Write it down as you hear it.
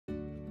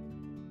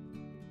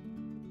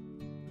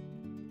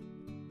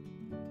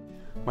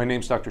My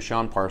name's Dr.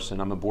 Shaun Parson.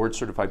 I'm a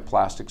board-certified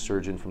plastic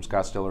surgeon from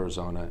Scottsdale,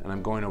 Arizona, and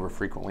I'm going over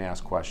frequently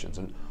asked questions.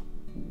 And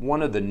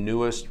one of the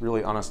newest,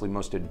 really honestly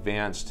most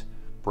advanced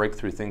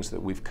breakthrough things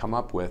that we've come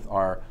up with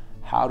are,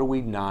 how do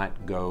we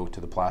not go to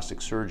the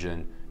plastic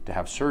surgeon to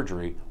have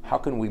surgery? How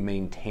can we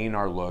maintain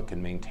our look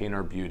and maintain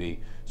our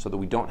beauty so that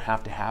we don't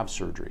have to have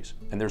surgeries?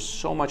 And there's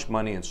so much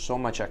money and so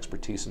much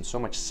expertise and so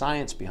much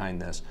science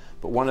behind this,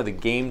 but one of the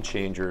game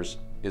changers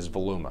is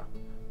Voluma.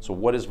 So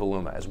what is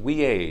Voluma? As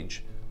we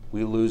age,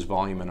 we lose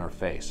volume in our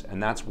face,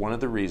 and that's one of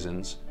the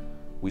reasons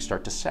we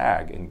start to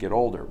sag and get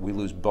older. We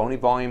lose bony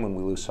volume and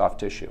we lose soft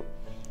tissue.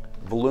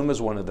 Voluma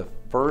is one of the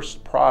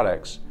first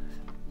products.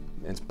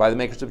 It's by the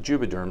makers of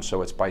Juvederm,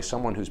 so it's by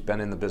someone who's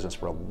been in the business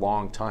for a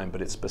long time, but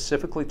it's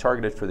specifically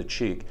targeted for the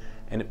cheek,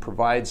 and it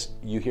provides,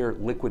 you hear,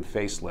 liquid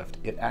facelift.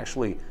 It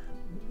actually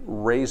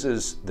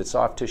raises the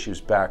soft tissues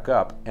back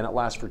up, and it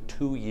lasts for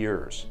 2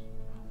 years.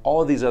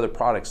 All of these other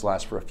products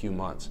last for a few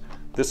months.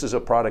 This is a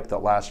product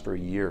that lasts for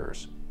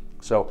years.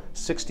 So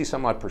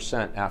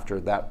 60-some-odd% after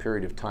that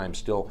period of time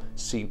still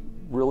see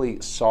really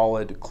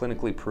solid,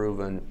 clinically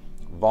proven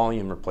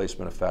volume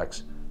replacement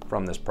effects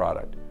from this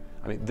product.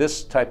 I mean,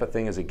 this type of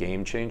thing is a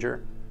game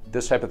changer.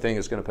 This type of thing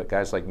is going to put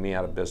guys like me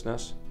out of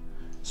business.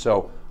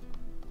 So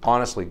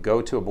honestly,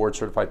 go to a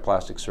board-certified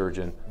plastic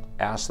surgeon,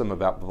 ask them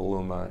about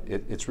Voluma.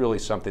 It's really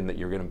something that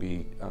you're going to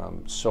be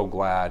so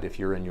glad if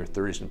you're in your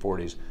 30s and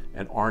 40s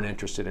and aren't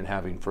interested in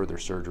having further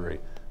surgery.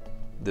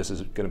 This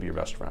is going to be your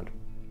best friend.